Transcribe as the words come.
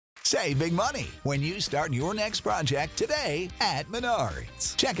Save big money when you start your next project today at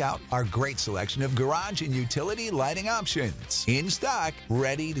Menards. Check out our great selection of garage and utility lighting options. In stock,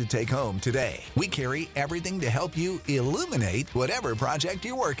 ready to take home today. We carry everything to help you illuminate whatever project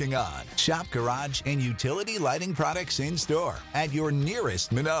you're working on. Shop garage and utility lighting products in store at your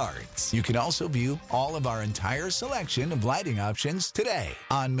nearest Menards. You can also view all of our entire selection of lighting options today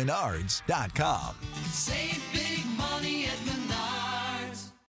on Menards.com. Save big money at Menards.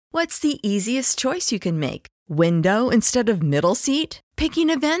 What's the easiest choice you can make? Window instead of middle seat? Picking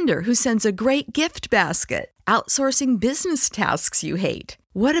a vendor who sends a great gift basket? Outsourcing business tasks you hate?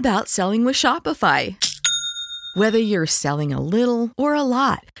 What about selling with Shopify? Whether you're selling a little or a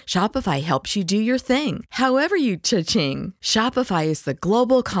lot, Shopify helps you do your thing, however you cha-ching. Shopify is the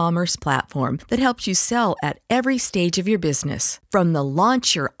global commerce platform that helps you sell at every stage of your business. From the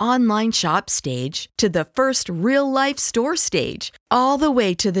launch your online shop stage to the first real-life store stage, all the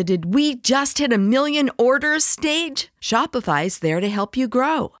way to the did we just hit 1 million orders stage. Shopify's there to help you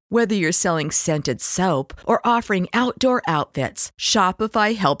grow. Whether you're selling scented soap or offering outdoor outfits,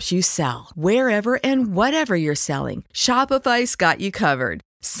 Shopify helps you sell. Wherever and whatever you're selling, Shopify's got you covered.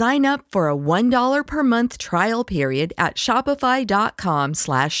 Sign up for a $1 per month trial period at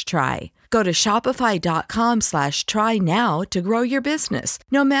shopify.com/try. Go to shopify.com/try now to grow your business,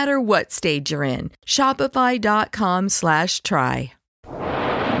 no matter what stage you're in. Shopify.com/try.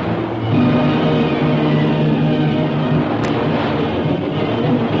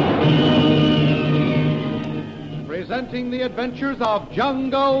 Presenting the adventures of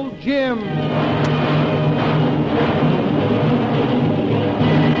Jungle Jim.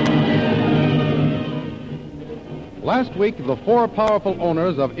 Last week, the four powerful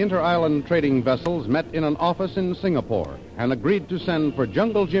owners of inter-island trading vessels met in an office in Singapore and agreed to send for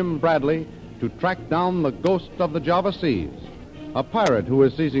Jungle Jim Bradley to track down the ghost of the Java Seas, a pirate who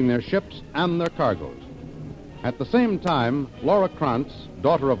is seizing their ships and their cargoes. At the same time, Laura Krantz,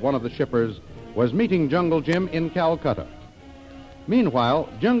 daughter of one of the shippers, was meeting Jungle Jim in Calcutta. Meanwhile,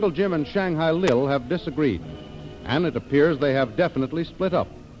 Jungle Jim and Shanghai Lil have disagreed, and it appears they have definitely split up,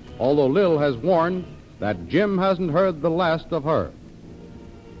 although Lil has warned that Jim hasn't heard the last of her.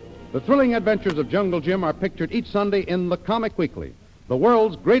 The thrilling adventures of Jungle Jim are pictured each Sunday in The Comic Weekly, the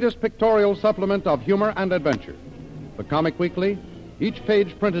world's greatest pictorial supplement of humor and adventure. The Comic Weekly, each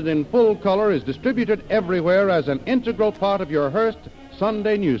page printed in full color, is distributed everywhere as an integral part of your Hearst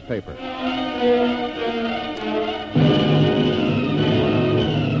Sunday newspaper.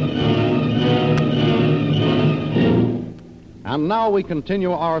 And now we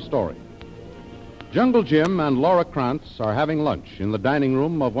continue our story. Jungle Jim and Laura Krantz are having lunch in the dining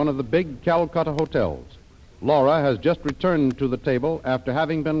room of one of the big Calcutta hotels. Laura has just returned to the table after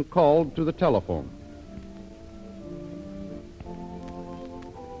having been called to the telephone.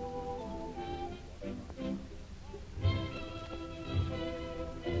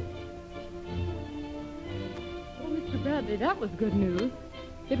 Bradley, that was good news.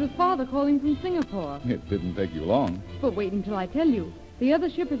 It was Father calling from Singapore. It didn't take you long. But wait until I tell you. The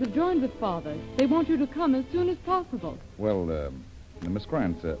other shippers have joined with Father. They want you to come as soon as possible. Well, Miss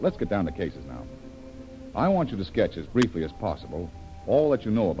Krantz, let's get down to cases now. I want you to sketch as briefly as possible all that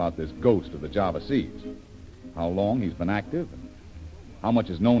you know about this ghost of the Java Seas. How long he's been active and how much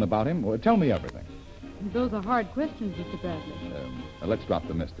is known about him. Well, tell me everything. Those are hard questions, Mr. Bradley. Let's drop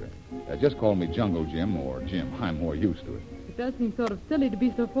the mister. Just call me Jungle Jim or Jim. I'm more used to it. It does seem sort of silly to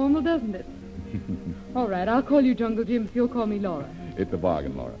be so formal, doesn't it? All right, I'll call you Jungle Jim if you'll call me Laura. It's a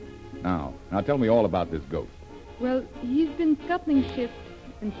bargain, Laura. Now tell me all about this ghost. Well, he's been scuttling ships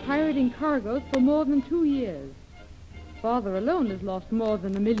and pirating cargoes for more than 2 years. Father alone has lost more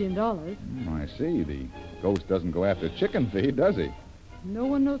than $1 million. I see. The ghost doesn't go after chicken feed, does he? No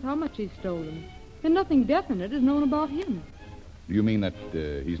one knows how much he's stolen. And nothing definite is known about him. Do you mean that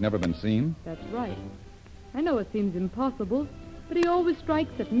he's never been seen? That's right. I know it seems impossible, but he always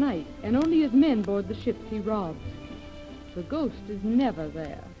strikes at night, and only his men board the ships he robs. The ghost is never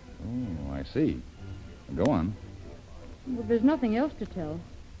there. Oh, I see. Go on. Well, there's nothing else to tell.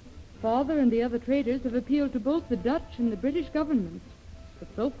 Father and the other traders have appealed to both the Dutch and the British governments, but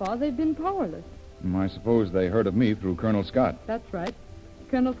so far they've been powerless. I suppose they heard of me through Colonel Scott. That's right.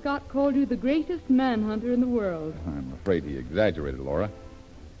 Colonel Scott called you the greatest manhunter in the world. I'm afraid he exaggerated, Laura.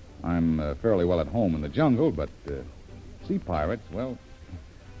 I'm fairly well at home in the jungle, but sea pirates, well,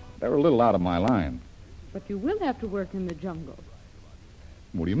 they're a little out of my line. But you will have to work in the jungle.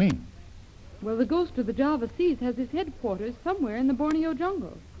 What do you mean? Well, the ghost of the Java Seas has his headquarters somewhere in the Borneo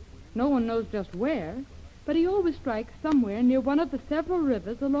jungle. No one knows just where, but he always strikes somewhere near one of the several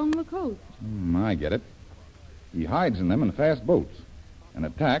rivers along the coast. I get it. He hides in them in fast boats. and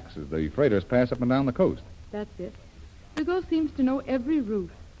attacks as the freighters pass up and down the coast. That's it. The ghost seems to know every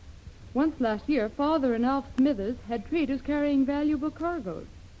route. Once last year, Father and Alf Smithers had traders carrying valuable cargoes.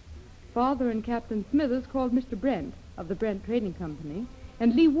 Father and Captain Smithers called Mr. Brent of the Brent Trading Company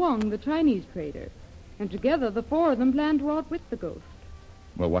and Li Wong, the Chinese trader. And together, the four of them planned to outwit the ghost.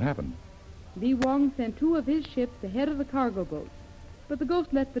 Well, what happened? Li Wong sent two of his ships ahead of the cargo boats, but the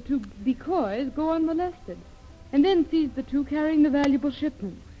ghost let the two decoys go unmolested, and then seized the two carrying the valuable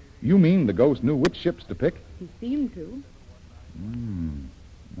shipments. You mean the ghost knew which ships to pick? He seemed to.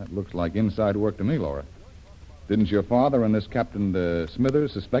 That looks like inside work to me, Laura. Didn't your father and this Captain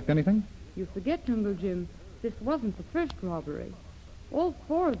Smithers suspect anything? You forget, Jungle Jim, this wasn't the first robbery. All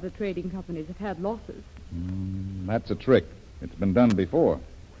four of the trading companies have had losses. That's a trick. It's been done before.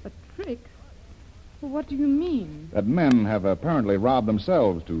 A trick? Well, what do you mean? That men have apparently robbed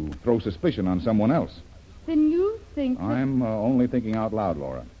themselves to throw suspicion on someone else. Then you think that... I'm only thinking out loud,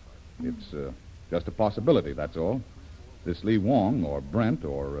 Laura. It's just a possibility, that's all. This Li Wong or Brent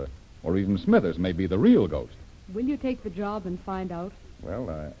or even Smithers may be the real ghost. Will you take the job and find out?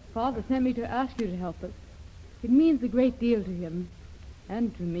 Well, Father sent me to ask you to help us. It means a great deal to him.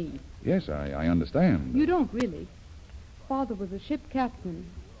 And to me. yes, I understand. You don't really. Father was a ship captain.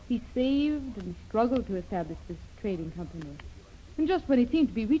 He saved and struggled to establish this trading company. And just when he seemed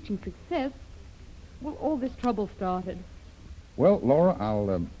to be reaching success, well, all this trouble started. Well, Laura,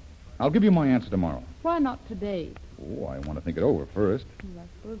 I'll give you my answer tomorrow. Why not today? Oh, I want to think it over first. Well,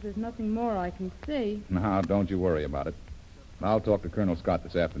 I suppose there's nothing more I can say. Now, don't you worry about it. I'll talk to Colonel Scott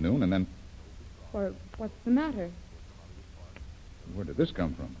this afternoon, and then... Or what's the matter? Where did this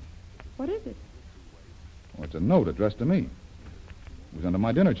come from? What is it? Oh, it's a note addressed to me. It was under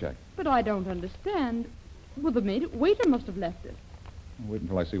my dinner check. But I don't understand. Well, the waiter must have left it. Wait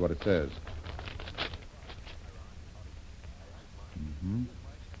until I see what it says.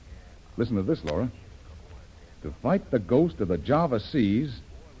 Listen to this, Laura. To fight the ghost of the Java Seas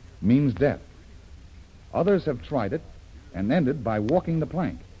means death. Others have tried it and ended by walking the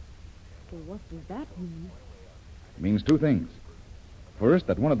plank. Well, what does that mean? It means two things. First,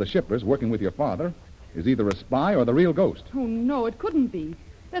 that one of the shippers working with your father is either a spy or the real ghost. Oh, no, it couldn't be.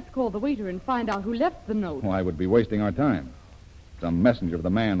 Let's call the waiter and find out who left the note. Why, would be wasting our time. Some messenger of the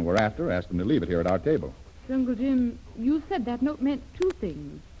man we're after asked him to leave it here at our table. Jungle Jim, you said that note meant two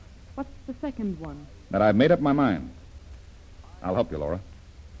things. What's the second one? That I've made up my mind. I'll help you, Laura.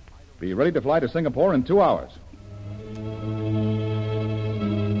 Be ready to fly to Singapore in 2 hours.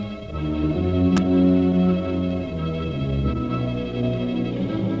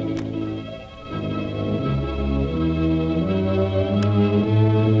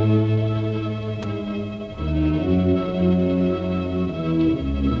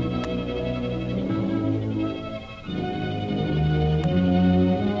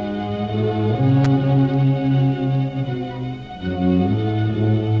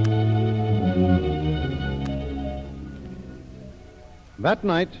 That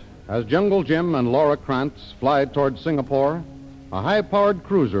night, as Jungle Jim and Laura Krantz fly toward Singapore, a high-powered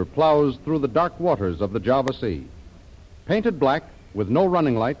cruiser plows through the dark waters of the Java Sea. Painted black, with no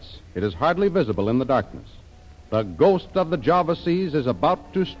running lights, it is hardly visible in the darkness. The ghost of the Java Seas is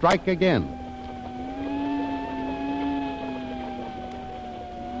about to strike again.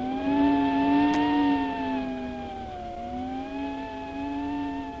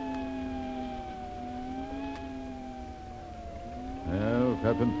 Well,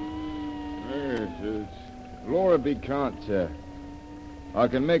 Captain. It's Laura Becant, sir. I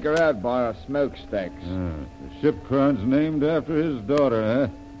can make her out by her smokestacks. The ship Kron's named after his daughter,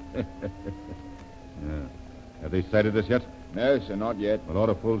 huh? Have they sighted us yet? No, sir, not yet. We'll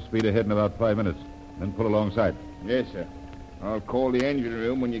order full speed ahead in about 5 minutes. Then pull alongside. Yes, sir. I'll call the engine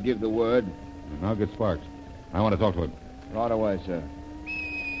room when you give the word. And I'll get Sparks. I want to talk to him. Right away, sir.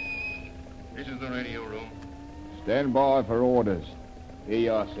 This is the radio room. Stand by for orders. Here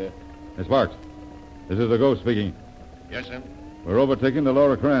you are, sir. Hey, Sparks. This is the ghost speaking. Yes, sir. We're overtaking the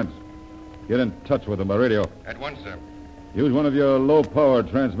Laura Krantz. Get in touch with them by radio. At once, sir. Use one of your low-power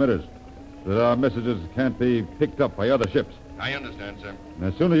transmitters so that our messages can't be picked up by other ships. I understand, sir. And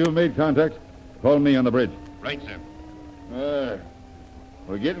as soon as you've made contact, call me on the bridge. Right, sir.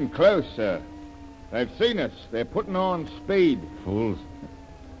 We're getting close, sir. They've seen us. They're putting on speed. Fools.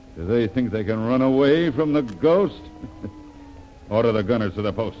 Do they think they can run away from the ghost? Order the gunners to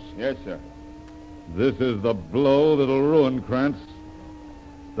their posts. Yes, sir. This is the blow that'll ruin Krantz.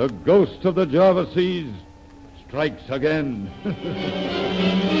 The ghost of the Java Seas strikes again.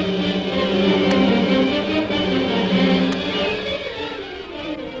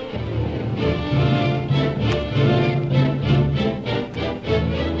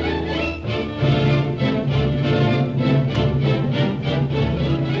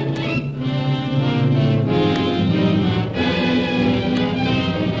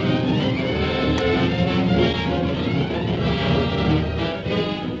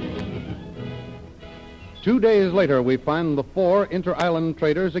 2 days later, we find the 4 inter-island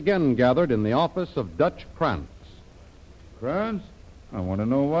traders again gathered in the office of Dutch Krantz. Krantz, I want to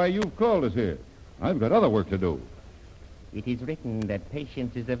know why you've called us here. I've got other work to do. It is written that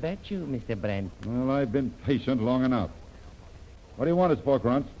patience is a virtue, Mr. Brent. Well, I've been patient long enough. What do you want us for,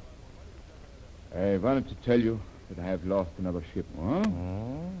 Krantz? I wanted to tell you that I have lost another ship. What?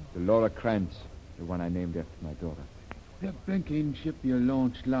 The Laura Krantz, the one I named after my daughter. The banking ship you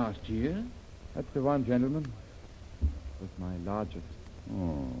launched last year? That's the one, gentlemen. It was my largest.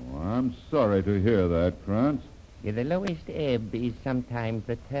 Oh, I'm sorry to hear that, Krantz. The lowest ebb is sometimes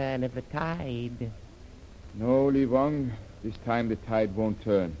the turn of the tide. No, Li Wang, this time the tide won't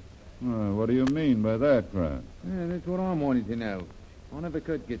turn. What do you mean by that, Krantz? Yeah, that's what I'm wanting to know. I never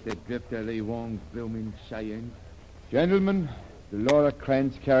could get the drift of Li Wang's blooming saying. Gentlemen, the Laura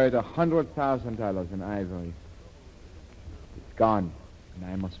Krantz carried $100,000 in ivory. It's gone, and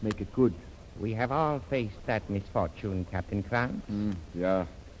I must make it good. We have all faced that misfortune, Captain Krantz. Yeah.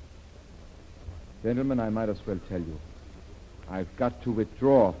 Gentlemen, I might as well tell you. I've got to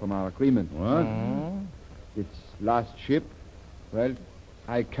withdraw from our agreement. What? This last ship, well,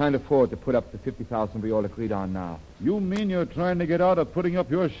 I can't afford to put up the $50,000 we all agreed on now. You mean you're trying to get out of putting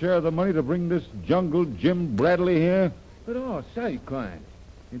up your share of the money to bring this Jungle Jim Bradley here? But I say, Krantz,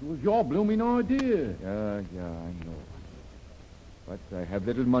 it was your blooming idea. Yeah, I know. But I have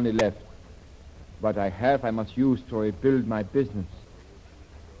little money left. What I have, I must use to rebuild my business.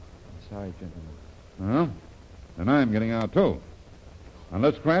 I'm sorry, gentlemen. Huh? Then I'm getting out, too.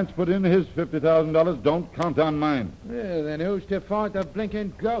 Unless Krantz put in his $50,000, don't count on mine. Well, then who's to fight the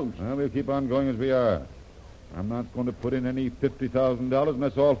blinking ghost? Well, we'll keep on going as we are. I'm not going to put in any $50,000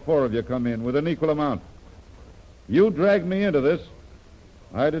 unless all 4 of you come in with an equal amount. You dragged me into this.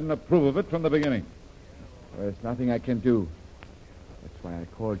 I didn't approve of it from the beginning. Well, there's nothing I can do. That's why I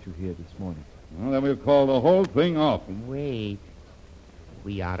called you here this morning. Well, then we'll call the whole thing off. Wait.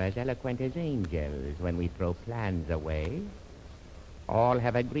 We are as eloquent as angels when we throw plans away. All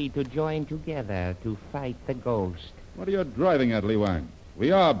have agreed to join together to fight the ghost. What are you driving at, Li Wang?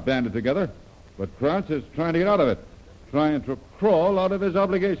 We are banded together, but Krantz is trying to get out of it. Trying to crawl out of his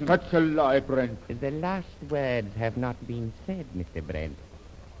obligation. That's a lie, Brent. The last words have not been said, Mr. Brent.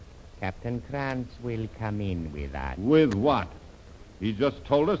 Captain Krantz will come in with that. With what? He just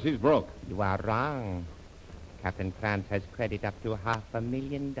told us he's broke. You are wrong. Captain Krantz has credit up to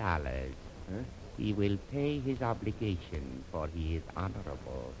 $500,000. Huh? He will pay his obligation, for he is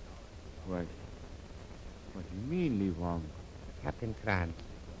honorable. What do you mean, Li Wang? Captain Krantz,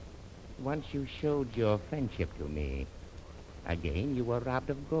 once you showed your friendship to me. Again, you were robbed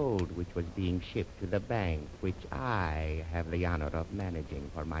of gold, which was being shipped to the bank, which I have the honor of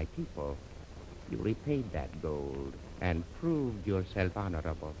managing for my people. You repaid that gold and proved yourself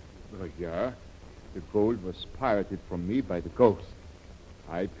honorable. Oh, yeah? The gold was pirated from me by the ghost.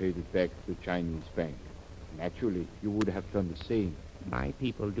 I paid it back to the Chinese bank. Naturally, you would have done the same. My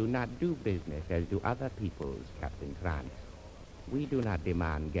people do not do business as do other people's, Captain Krantz. We do not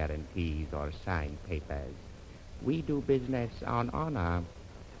demand guarantees or signed papers. We do business on honor.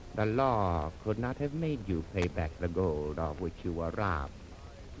 The law could not have made you pay back the gold of which you were robbed.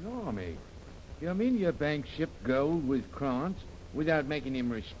 Blimey. You mean your bank shipped gold with Krantz without making him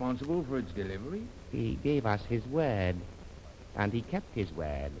responsible for its delivery? He gave us his word, and he kept his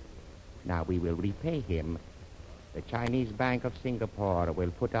word. Now we will repay him. The Chinese Bank of Singapore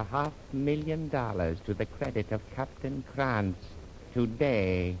will put $500,000 to the credit of Captain Krantz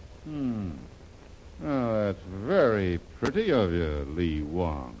today. Oh, that's very pretty of you, Li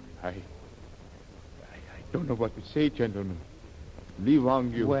Wang. I don't know what to say, gentlemen. Li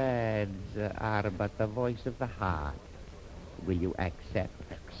Wang, you... Words are but the voice of the heart. Will you accept?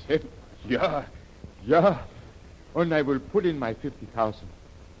 Accept? Yeah. And I will put in my 50,000.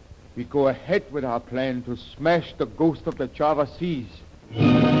 We go ahead with our plan to smash the ghost of the Java Seas.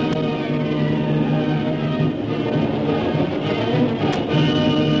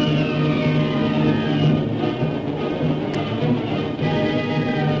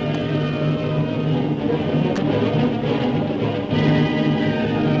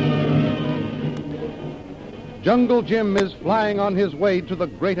 Jungle Jim is flying on his way to the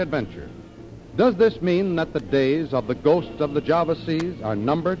great adventure. Does this mean that the days of the ghost of the Java Seas are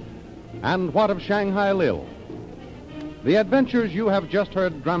numbered? And what of Shanghai Lil? The adventures you have just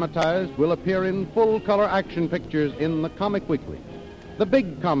heard dramatized will appear in full-color action pictures in the Comic Weekly, the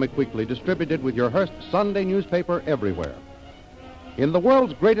big Comic Weekly distributed with your Hearst Sunday newspaper everywhere. In the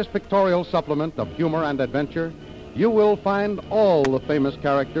world's greatest pictorial supplement of humor and adventure, you will find all the famous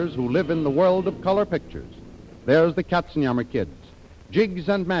characters who live in the world of color pictures. There's the Katzenjammer Kids, Jiggs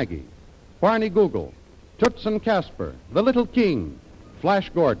and Maggie, Barney Google, Toots and Casper, The Little King,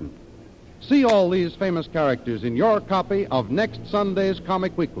 Flash Gordon. See all these famous characters in your copy of next Sunday's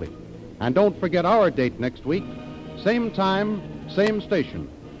Comic Weekly. And don't forget our date next week, same time, same station,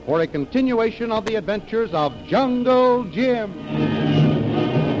 for a continuation of the adventures of Jungle Jim.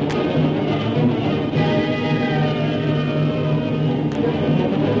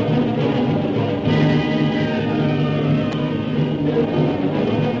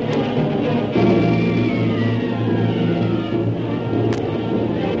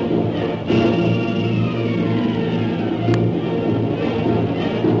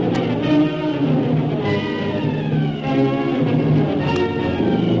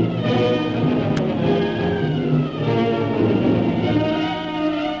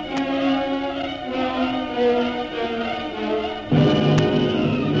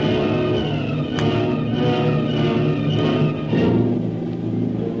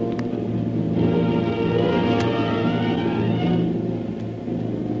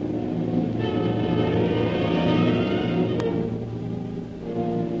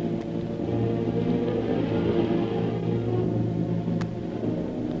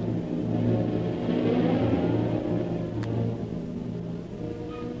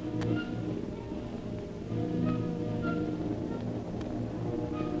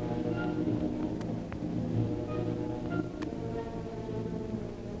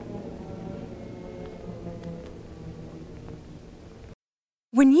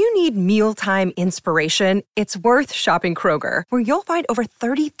 When you need mealtime inspiration, it's worth shopping Kroger, where you'll find over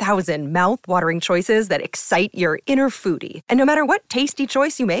 30,000 mouth-watering choices that excite your inner foodie. And no matter what tasty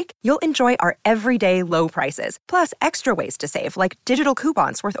choice you make, you'll enjoy our everyday low prices, plus extra ways to save, like digital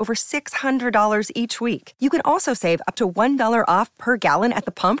coupons worth over $600 each week. You can also save up to $1 off per gallon at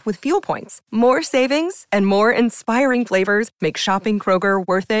the pump with fuel points. More savings and more inspiring flavors make shopping Kroger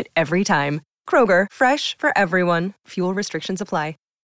worth it every time. Kroger, fresh for everyone. Fuel restrictions apply.